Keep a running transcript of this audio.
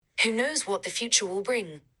Who knows what the future will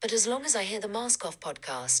bring, but as long as I hear the Mask Off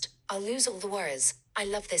podcast, I'll lose all the worries. I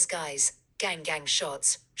love this, guys. Gang, gang,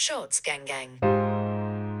 shots. Shots, gang, gang.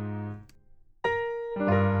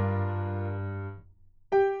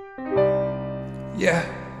 Yeah.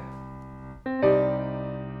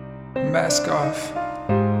 Mask off.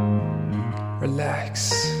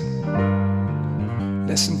 Relax.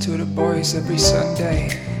 Listen to the boys every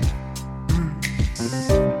Sunday.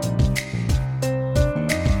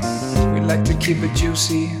 We like to keep it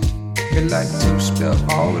juicy. We like to spill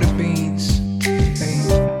all the beans. Hey.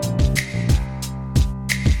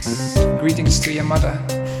 Greetings to your mother.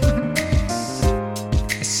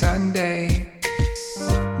 It's Sunday.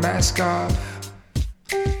 Mask off.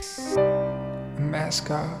 Mask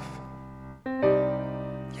off.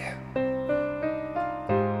 Yeah.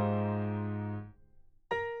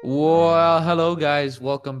 Well, hello guys.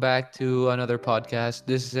 Welcome back to another podcast.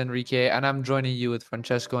 This is Enrique, and I'm joining you with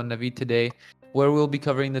Francesco and Navid today, where we'll be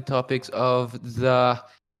covering the topics of the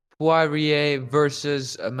Poirier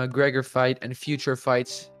versus McGregor fight and future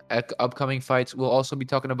fights, upcoming fights. We'll also be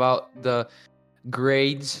talking about the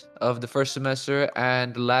grades of the first semester,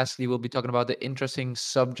 and lastly, we'll be talking about the interesting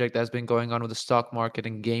subject that's been going on with the stock market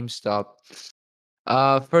and GameStop.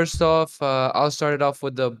 First off, I'll start it off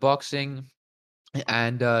with the boxing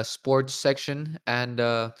and sports section. And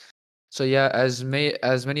so yeah, as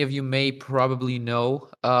many of you may probably know,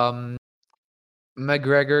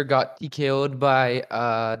 McGregor got TKO'd by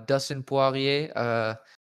Dustin Poirier. Uh,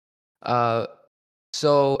 a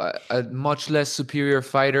much less superior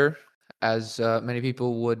fighter, as many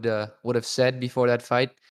people would have said before that fight.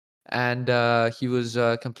 And he was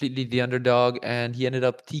completely the underdog, and he ended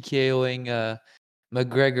up TKOing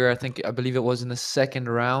McGregor. I believe it was in the second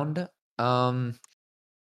round. And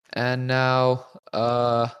now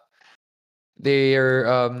their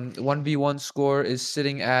 1v1 score is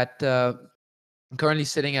sitting at currently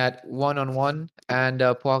sitting at 1-on-1. And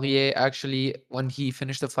Poirier, actually, when he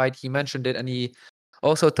finished the fight, he mentioned it, and he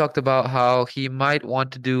also talked about how he might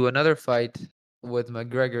want to do another fight with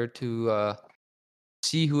McGregor to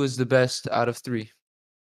see who is the best out of three.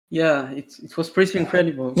 Yeah, it was pretty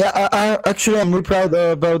incredible. Yeah, I'm really proud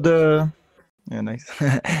about the. Yeah, nice.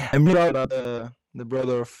 I'm really proud about the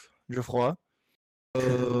brother of Geoffroy.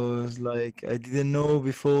 Like I didn't know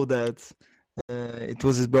before that it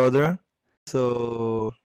was his brother,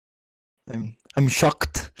 so I'm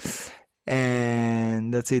shocked,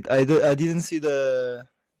 and that's it. I didn't see the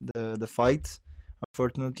fight,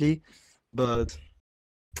 unfortunately, but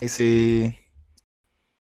I see.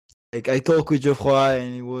 Like I talked with Geoffroy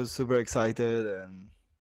and he was super excited and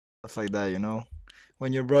stuff like that, you know.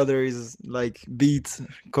 When your brother is like beat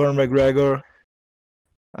Conor McGregor,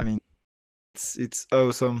 I mean, it's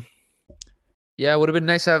awesome. Yeah, it would have been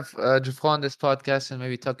nice to have Geoffroy on this podcast and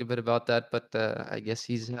maybe talk a bit about that, but I guess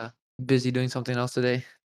he's busy doing something else today.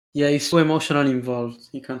 Yeah, he's so emotionally involved.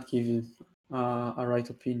 He can't give you a right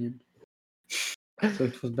opinion. So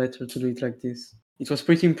it was better to do it like this. It was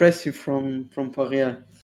pretty impressive from Poirier.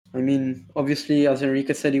 I mean, obviously, as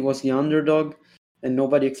Enrique said, he was the underdog, and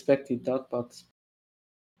nobody expected that. But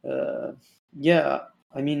yeah,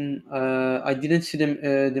 I mean, I didn't see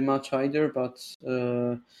the match either, but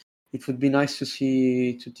it would be nice to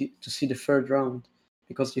see the third round,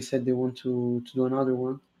 because they said they want to do another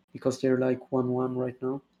one, because they're like 1-1 right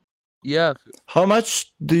now. Yeah. How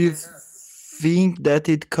much do you think that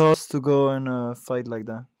it costs to go and fight like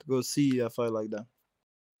that? To go see a fight like that?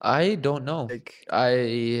 I don't know. Like,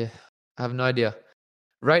 I have no idea.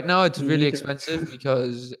 Right now, it's Me really neither. expensive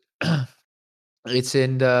because it's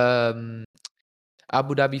in the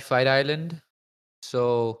Abu Dhabi Fight Island.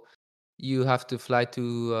 So you have to fly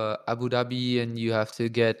to Abu Dhabi, and you have to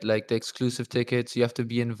get like the exclusive tickets. You have to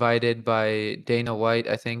be invited by Dana White,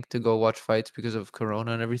 I think, to go watch fights because of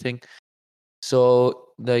Corona and everything. So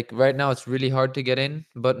like right now, it's really hard to get in.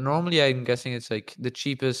 But normally, I'm guessing it's like the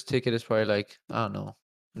cheapest ticket is probably like, I don't know,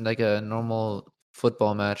 like a normal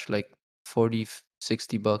football match, like 40,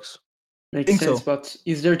 $60. Makes think sense, so. but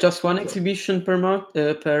is there just one exhibition per month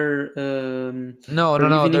per No, per no.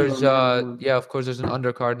 evening, or There's more than one? yeah, of course, there's an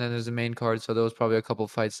undercard and then there's a main card. So there was probably a couple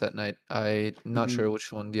fights that night. I'm not Mhm. sure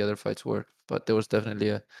which one the other fights were, but there was definitely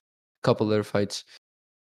a couple other fights.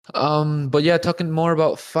 But yeah, talking more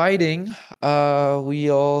about fighting,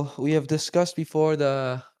 we have discussed before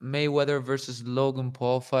the Mayweather versus Logan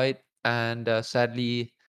Paul fight, and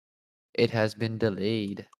sadly, it has been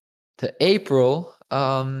delayed to April.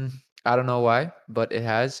 I don't know why, but it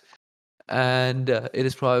has, and it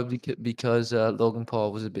is probably because Logan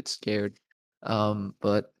Paul was a bit scared.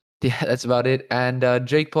 But yeah, that's about it. And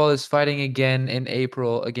Jake Paul is fighting again in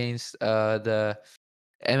April against the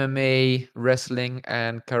MMA, wrestling,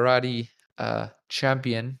 and karate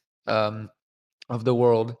champion of the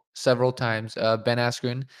world several times, Ben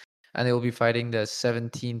Askren, and they will be fighting the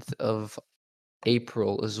 17th of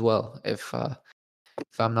April as well, if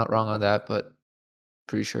I'm not wrong on that, but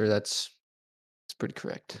pretty sure that's pretty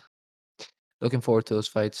correct. Looking forward to those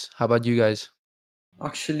fights. How about you guys?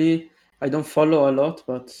 Actually, I don't follow a lot,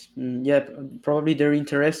 but yeah, probably they're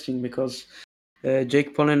interesting because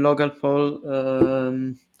Jake Paul and Logan Paul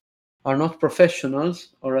are not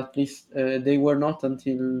professionals, or at least they were not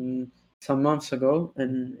until some months ago,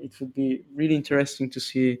 and it would be really interesting to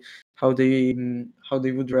see how they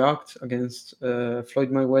would react against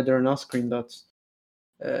Floyd Mayweather and Askren.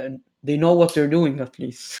 That they know what they're doing at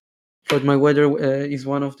least. Floyd Mayweather is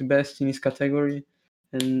one of the best in his category,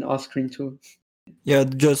 and Askren too. Yeah,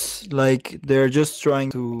 just like they're just trying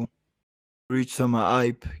to reach some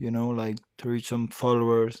hype, like to reach some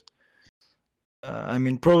followers. I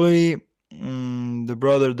mean, probably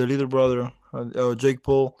the little brother, Jake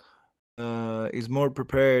Paul, is more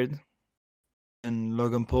prepared than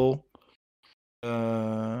Logan Paul.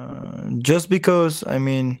 Just because, I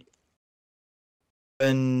mean,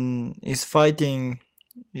 when he's fighting,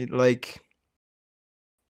 like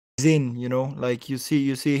he's in, like you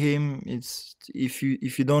see him. It's if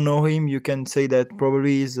you don't know him, you can say that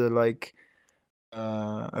probably he's like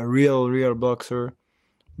a real boxer.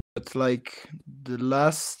 But like the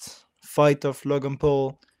last fight of Logan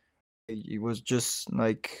Paul, it was just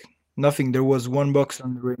like nothing. There was one boxer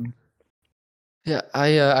on the ring. Yeah, I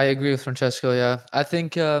agree with Francesco. Yeah, I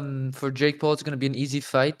think for Jake Paul it's gonna be an easy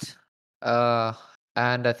fight, uh,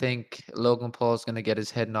 and I think Logan Paul is gonna get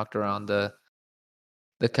his head knocked around the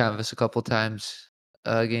canvas a couple times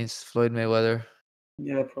against Floyd Mayweather.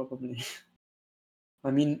 Yeah, probably.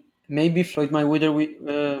 I mean, maybe Floyd Mayweather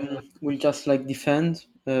will just like defend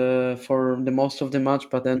for the most of the match,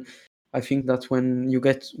 but then I think that when you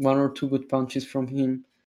get one or two good punches from him,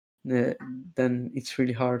 uh, then it's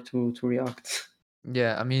really hard to react.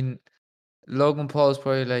 Yeah, I mean Logan Paul is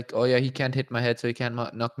probably like, oh yeah, he can't hit my head, so he can't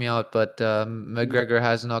knock me out. But McGregor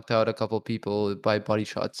has knocked out a couple people by body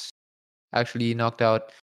shots. Actually, he knocked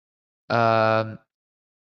out um,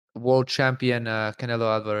 world champion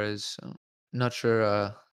Canelo Alvarez. Not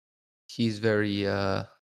sure he's very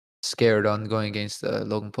scared on going against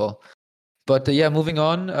Logan Paul. But yeah, moving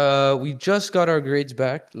on. We just got our grades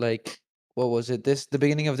back. Like, what was it? The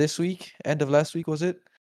beginning of this week, end of last week, was it?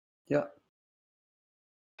 Yeah,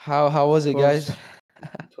 How was it, it was guys?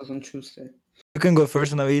 it was on Tuesday. You can go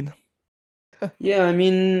first, Navid. Yeah, I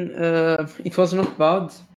mean, it was not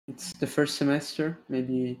bad. It's the first semester.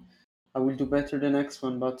 Maybe I will do better the next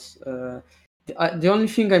one. But the only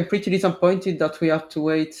thing I'm pretty disappointed that we have to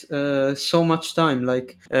wait so much time.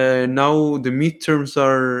 Like now the midterms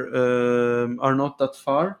are not that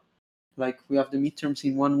far. Like we have the midterms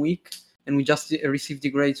in 1 week, and we just received the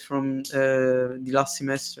grades from the last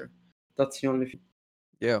semester. That's the only thing.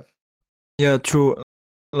 Yeah. Yeah, true.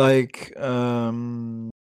 Like, I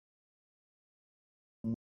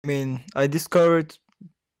mean, I discovered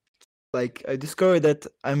that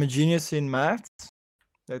I'm a genius in math.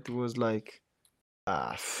 That was like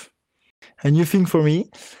a new thing for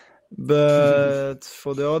me. But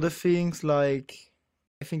for the other things, like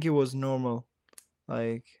I think it was normal.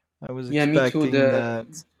 Like I was Yeah, me too. expecting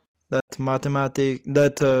that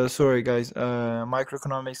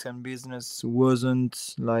microeconomics and business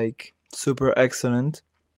wasn't like super excellent.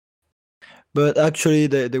 But actually,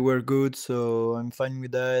 they were good, so I'm fine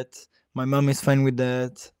with that. My mom is fine with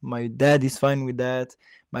that. My dad is fine with that.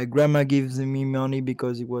 My grandma gives me money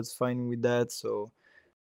because he was fine with that. So,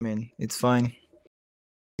 I mean, it's fine.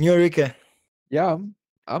 Enrique. Yeah,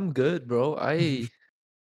 I'm good, bro.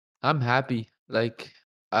 I'm happy. Like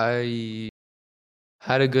I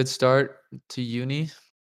had a good start to uni.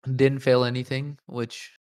 Didn't fail anything,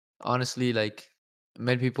 which honestly, like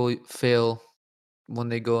many people fail when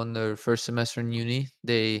they go in their first semester in uni.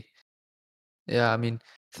 Yeah, I mean,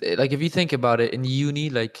 like if you think about it, in uni,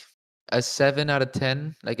 like a 7 out of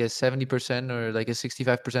 10, like a 70% or like a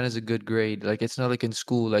 65% is a good grade. Like it's not like in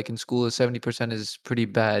school. Like in school, a 70% is pretty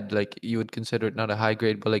bad. Like you would consider it not a high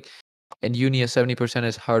grade, but like in uni, a 70%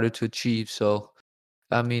 is harder to achieve. So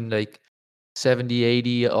I mean, like 70,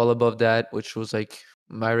 80, all above that, which was like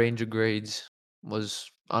my range of grades, was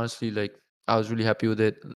honestly like I was really happy with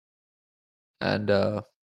it. And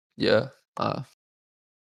yeah, uh,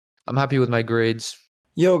 I'm happy with my grades.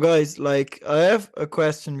 Yo, guys, like I have a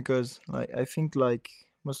question because like I think like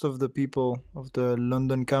most of the people of the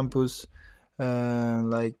London campus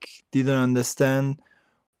like didn't understand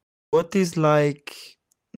what is like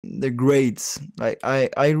the grades. Like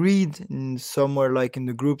I read in somewhere like in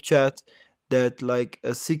the group chat that like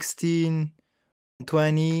a 16,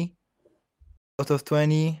 20 out of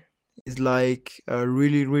 20 is like a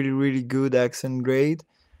really really really good accent grade.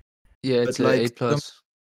 Yeah, But it's a like A plus.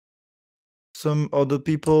 some other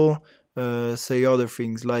people say other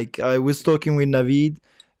things. Like I was talking with Navid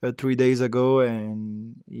 3 days ago,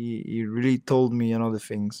 and he really told me another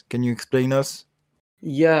things. Can you explain us?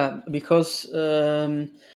 Yeah, because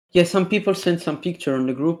yeah, some people sent some picture on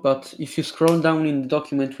the group, but if you scroll down in the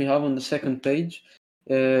document we have on the second page,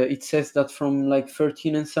 it says that from like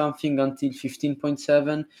 13 and something until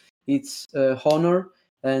 15.7, it's honor,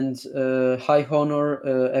 and high honor,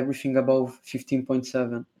 everything above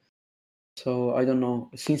 15.7. So I don't know.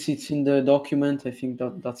 Since it's in the document, I think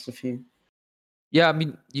that's the thing. Yeah, I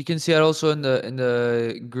mean, you can see it also in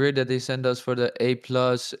the grid that they send us for the A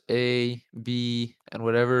plus, A, B, and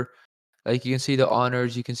whatever. Like you can see the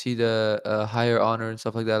honors, you can see the higher honor and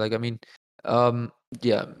stuff like that. Like I mean, um,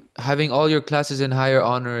 yeah, having all your classes in higher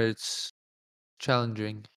honor, it's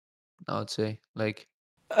challenging, I would say. Like,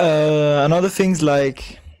 Another things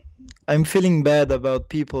like I'm feeling bad about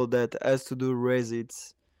people that has to do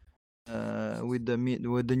resits with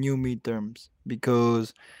with the new midterms,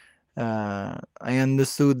 because I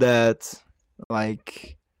understood that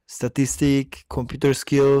like statistic, computer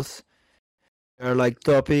skills are like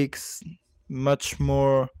topics much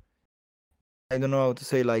more, I don't know how to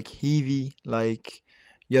say, like heavy. Like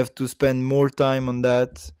you have to spend more time on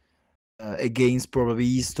that against probably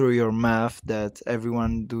history or math that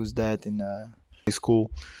everyone does that in high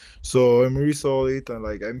school. So I'm really sorry, and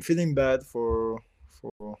like I'm feeling bad for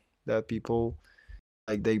that people.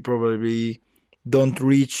 Like they probably don't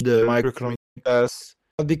reach the microeconomic class,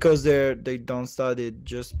 not because they don't study it,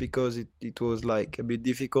 just because it was like a bit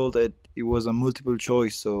difficult. It was a multiple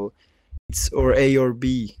choice, so it's or A or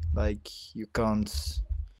B. Like you can't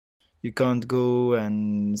go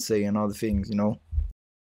and say another things.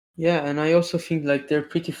 Yeah, and I also think like they're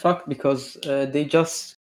pretty fucked because they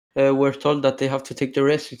just were told that they have to take the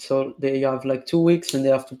rest. So they have like 2 weeks and they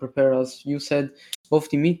have to prepare, as you said, both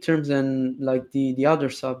the midterms and like the other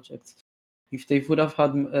subjects. If they would have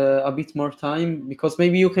had a bit more time, because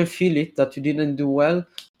maybe you can feel it that you didn't do well,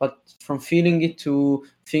 but from feeling it to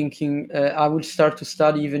thinking I will start to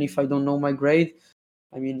study even if I don't know my grade.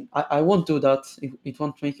 I mean, I won't do that. It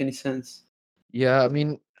won't make any sense. yeah, I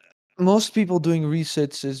mean, most people doing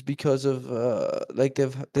resets is because of like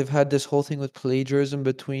they've had this whole thing with plagiarism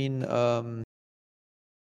between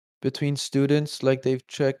students. Like they've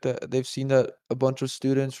checked that they've seen that a bunch of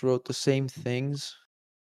students wrote the same things.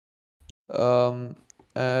 Um,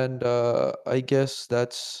 and I guess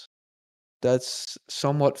that's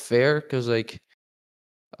somewhat fair because like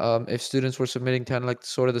if students were submitting kind of like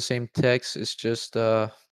sort of the same text, it's just I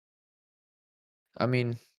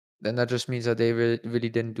mean, then that just means that they really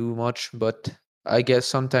didn't do much. But I guess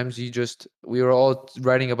sometimes we were all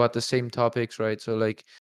writing about the same topics, right? So like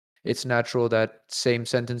it's natural that same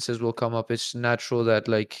sentences will come up. It's natural that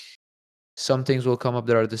like some things will come up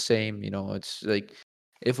that are the same. It's like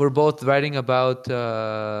if we're both writing about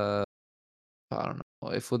I don't know,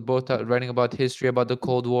 if we're both writing about history about the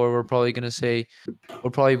Cold War, we're probably both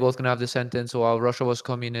gonna have the sentence. While Russia was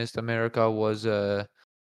communist, America was the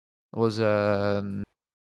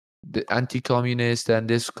anti-communist, and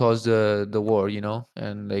this caused the war.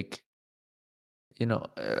 And like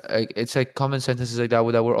it's like common sentences like that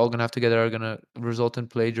we're all gonna have together are gonna result in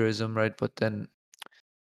plagiarism, right? But then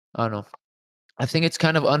I don't know. I think it's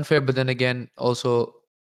kind of unfair, but then again, also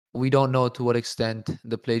we don't know to what extent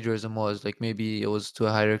the plagiarism was. Like maybe it was to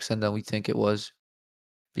a higher extent than we think it was,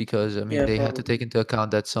 because I mean Yeah, they had to take probably. into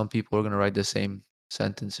account that some people are gonna write the same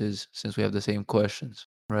sentences since we have the same questions,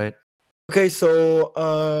 right? Okay, so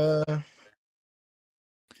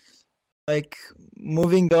like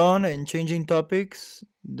moving on and changing topics,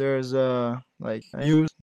 there's like a news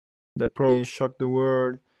that probably shocked the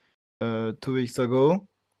world 2 weeks ago,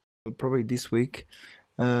 probably this week.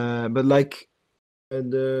 But like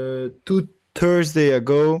the 2 Thursday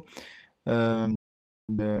ago,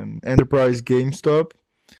 the enterprise GameStop,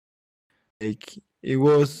 like it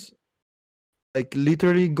was like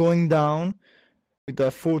literally going down with a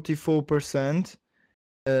 44%.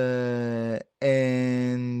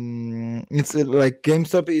 And it's like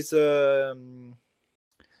GameStop is video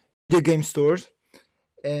game stores,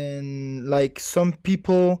 and like some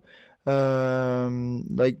people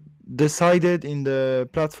like decided in the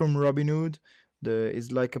platform Robinhood, the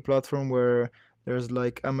is like a platform where there's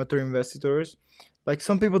like amateur investors. Like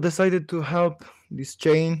some people decided to help this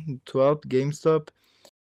chain, to help GameStop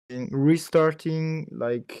in restarting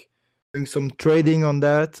like doing some trading on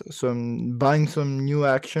that, some buying some new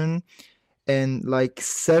action, and like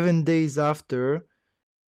 7 days after,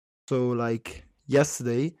 so like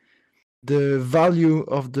yesterday, the value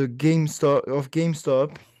of the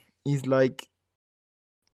GameStop is like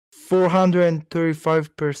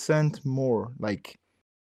 435% more, like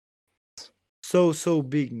so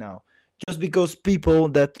big now, just because people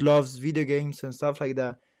that loves video games and stuff like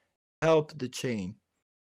that help the chain.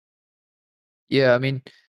 Yeah, I mean,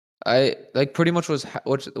 I like pretty much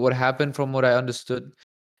what happened from what I understood.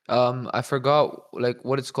 I forgot like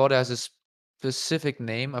what it's called. It has a specific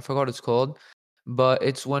name. I forgot what it's called, but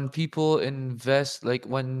it's when people invest, like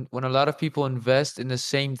when a lot of people invest in the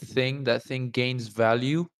same thing, that thing gains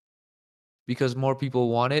value because more people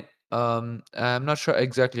want it. I'm not sure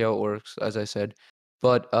exactly how it works, as I said,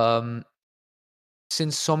 but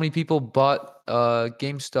since so many people bought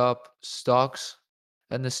GameStop stocks,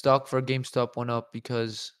 and the stock for GameStop went up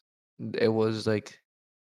because it was like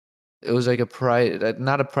a price,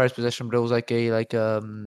 not a price possession, but it was like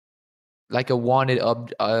a wanted up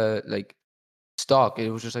like stock. It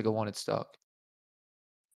was just like a wanted stock.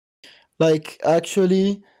 Like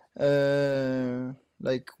actually,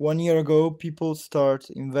 like 1 year ago, people start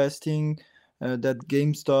investing that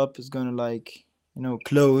GameStop is gonna like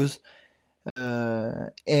close,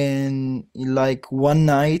 and in like one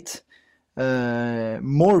night,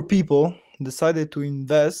 more people decided to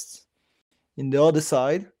invest in the other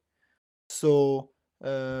side. So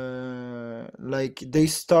like they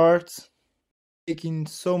start taking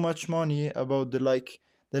so much money about the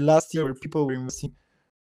last year where people were investing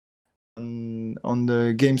on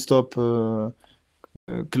the GameStop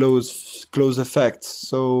close effects.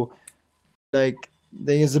 So like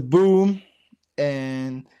there is a boom,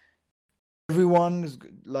 and everyone is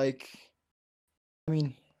like, I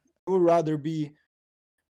mean, I would rather be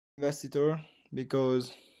investitor,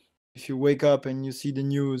 because if you wake up and you see the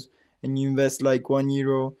news and you invest like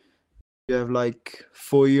 €1, you have like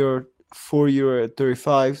 4 euro at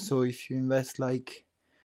 35. So if you invest like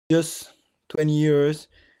just 20 years,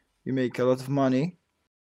 you make a lot of money.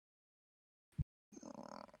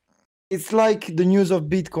 It's like the news of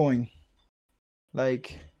Bitcoin.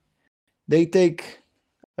 Like they take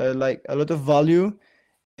like a lot of value,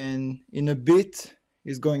 and in a bit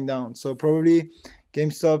is going down. So probably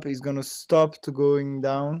GameStop is gonna stop to going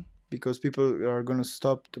down because people are gonna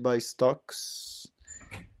stop to buy stocks.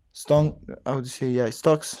 Stock, I would say, yeah,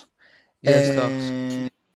 stocks. Yeah, stocks. And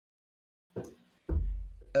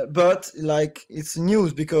but like it's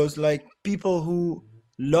news because like people who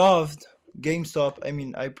loved GameStop. I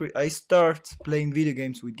mean, I start playing video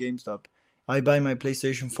games with GameStop. I buy my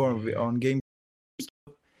PlayStation 4 on Game,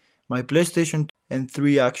 my PlayStation 2 and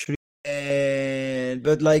 3 actually. And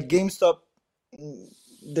but like GameStop,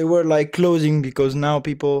 they were like closing because now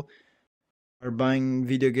people are buying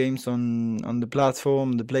video games on the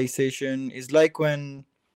platform, the PlayStation. It's like when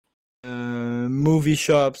movie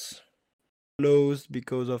shops closed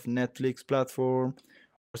because of Netflix platform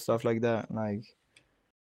or stuff like that. Like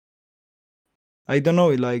I don't know,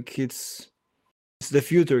 like it's the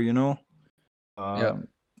future, you know. Yeah.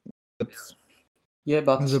 It's, Yeah,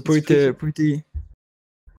 but it's a it's pretty. pretty.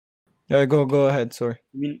 Yeah, go ahead. Sorry.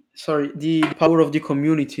 I mean, sorry, the power of the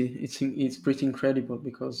community, it's pretty incredible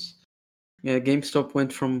because GameStop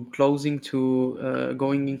went from closing to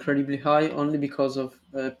going incredibly high only because of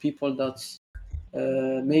people that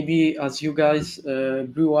maybe as you guys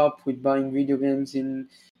grew up with buying video games in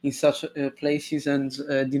such places and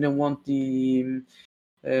didn't want the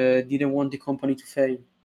company to fail.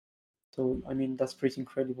 So I mean that's pretty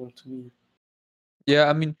incredible to me. Yeah,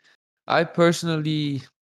 I mean, I personally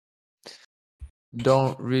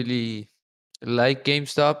don't really like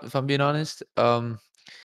GameStop, if I'm being honest. I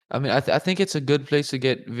mean, I think it's a good place to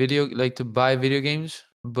get to buy video games,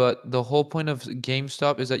 but the whole point of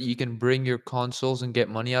GameStop is that you can bring your consoles and get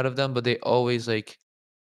money out of them, but they always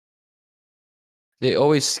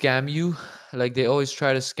scam you. Like they always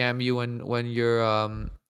try to scam you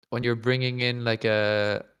when you're bringing in like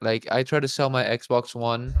I try to sell my Xbox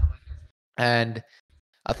One, and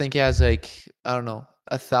I think it has like, I don't know,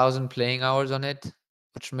 1,000 playing hours on it,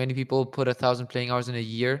 which many people put 1,000 playing hours in a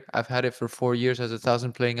year. I've had it for 4 years, has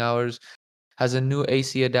 1,000 playing hours, has a new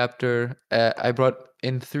AC adapter. I brought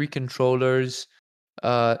in 3 controllers.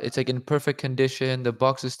 It's like in perfect condition. The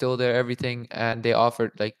box is still there, everything, and they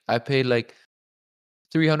offered like I paid like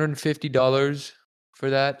 $350 for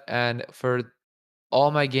that, and for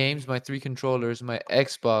all my games, my 3 controllers, my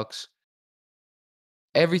Xbox,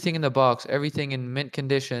 everything in the box, everything in mint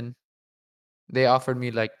condition, they offered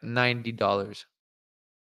me like $90.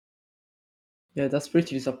 Yeah, that's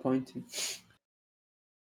pretty disappointing.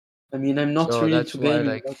 I mean, I'm not So really that's into why, gaming,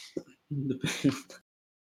 like, but in the playlist.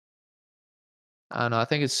 I don't know. I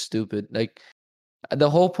think it's stupid. Like, the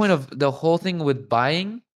whole point of the whole thing with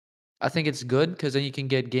buying, I think it's good because then you can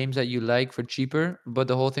get games that you like for cheaper. But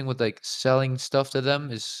the whole thing with like selling stuff to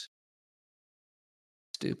them is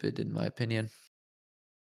stupid, in my opinion.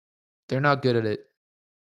 They're not good at it.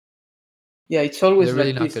 Yeah, it's always They're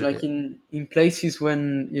really like not this. good at Like it. in places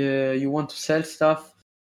when you want to sell stuff,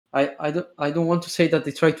 I don't want to say that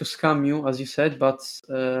they try to scam you, as you said, but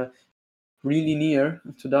really near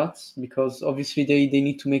to that, because obviously they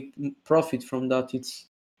need to make profit from that. It's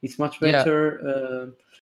much Yeah, better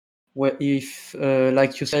where if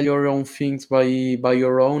like you sell your own things by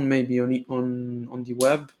your own, maybe on the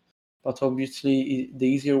web, but obviously the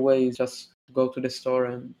easier way is just go to the store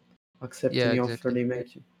and accept yeah, any offer exactly. they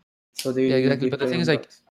make you. So Yeah, exactly. they But the play thing on is like,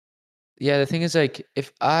 that. yeah, the thing is like,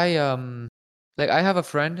 if I like I have a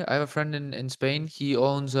friend, in Spain. He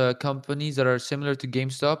owns companies that are similar to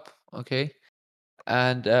GameStop. Okay,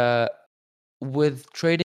 and with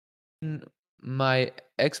trading my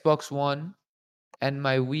Xbox One and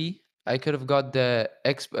my Wii, I could have got the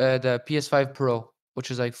PS5 Pro, which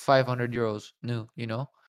is like 500 euros new, you know.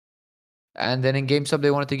 And then in GameStop, they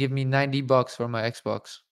wanted to give me $90 for my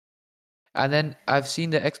Xbox. And then I've seen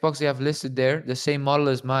the Xbox they have listed there, the same model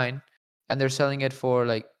as mine, and they're selling it for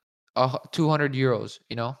like 200 euros,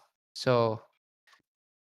 you know. So,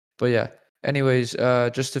 but yeah. Anyways,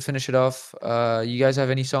 just to finish it off, you guys have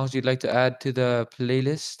any songs you'd like to add to the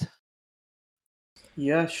playlist?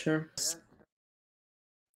 Yeah, sure.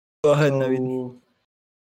 Go ahead, Navid. So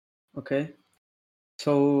okay.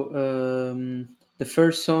 So the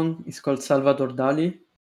first song is called Salvador Dali,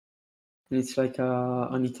 and it's like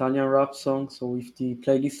an Italian rap song. So if the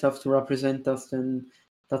playlist have to represent us, then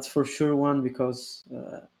that's for sure one, because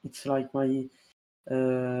it's like my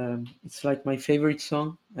favorite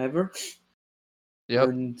song ever. Yep.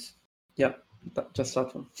 And yeah, just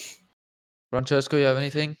that one. Francesco, you have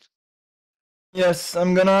anything? Yes,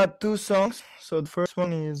 I'm gonna add two songs. So the first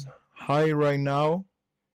one is High Right Now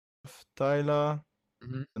of Tyler.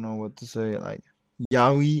 Hmm. I don't know what to say, like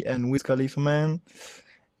Yawi and Wiz Khalifa, man.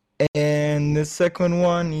 And the second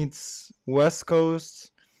one, it's West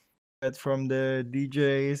Coast. That's from the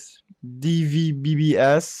DJs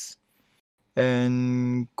DVBBS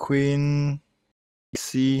and Queen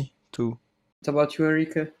C2. What about you,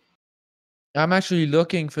 Enrique? I'm actually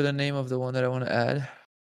looking for the name of the one that I want to add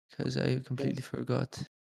because I completely forgot.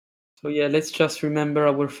 So yeah, let's just remember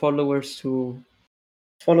our followers to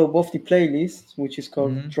follow both the playlist, which is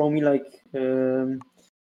called Hmm. Draw Me Like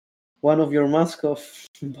one of your mask of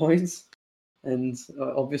boys, and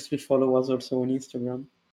obviously follow us also on Instagram.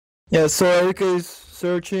 Yeah, so Erika is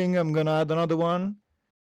searching. I'm gonna add another one.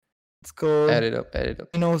 It's called Add it up. Add it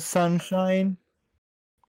up. Sunshine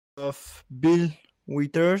of Bill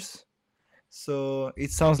Withers. So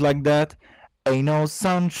it sounds like that. Ain't no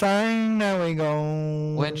sunshine, there we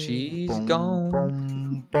When go. she's Boom, gone.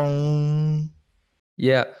 boom, boom.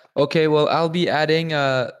 Yeah. Okay. Well, I'll be adding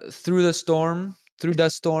 "Through the Storm"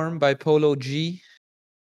 by Polo G.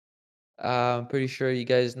 I'm pretty sure you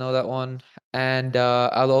guys know that one. And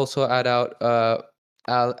I'll also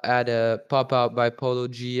I'll add a "Pop Out" by Polo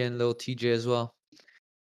G and Lil TJ as well.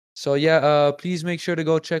 So yeah, please make sure to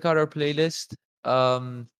go check out our playlist.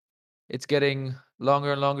 It's getting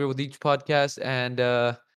longer and longer with each podcast, and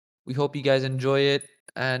we hope you guys enjoy it.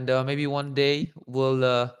 And maybe one day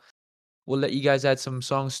we'll let you guys add some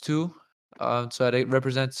songs too, so that it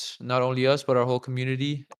represents not only us but our whole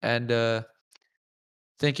community. And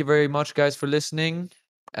thank you very much, guys, for listening.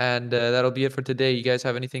 And that'll be it for today. You guys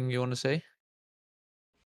have anything you want to say?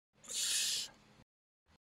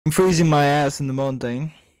 I'm freezing my ass in the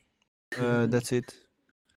mountain. That's it.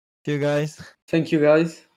 See you guys. Thank you,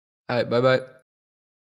 guys. All right. Bye bye.